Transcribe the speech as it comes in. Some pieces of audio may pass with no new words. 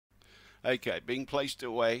Okay, being placed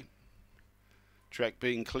away. Track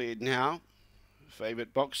being cleared now.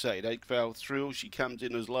 Favourite Box 8, Oakvale Thrill. She comes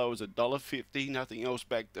in as low as $1.50. Nothing else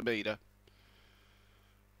back to beat her.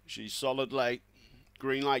 She's solid late.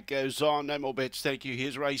 Green light goes on. No more bets, thank you.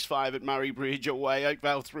 Here's race 5 at Murray-Bridge away.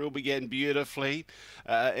 Oakvale Thrill began beautifully.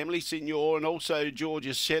 Emily Signor and also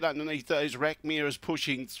Georgia Set underneath those rack mirrors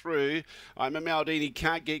pushing through. I'm a Maldini,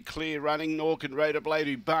 can't get clear running. Nork and Rhoda Blade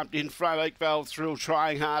who bumped in front. Oakvale Thrill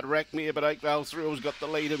trying hard. Rackmere, but Oakvale Thrill's got the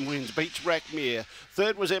lead and wins. Beats Rackmere.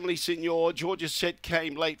 Third was Emily Signor. Georgia Set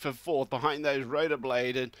came late for fourth behind those Rhoda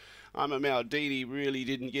Blade, and I'm a Maldini really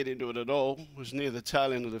didn't get into it at all. Was near the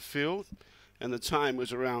tail end of the field, and the time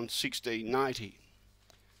was around 16:90.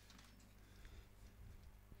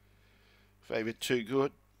 Favourite Too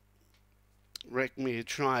Good. Rackmere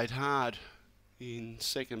tried hard in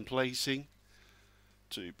second placing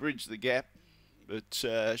to bridge the gap, but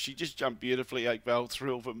she just jumped beautifully. Oakvale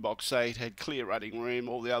Thrill from box 8 had clear running room.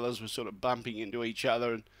 All the others were sort of bumping into each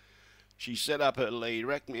other, and she set up her lead.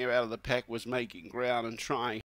 Rackmere out of the pack was making ground and trying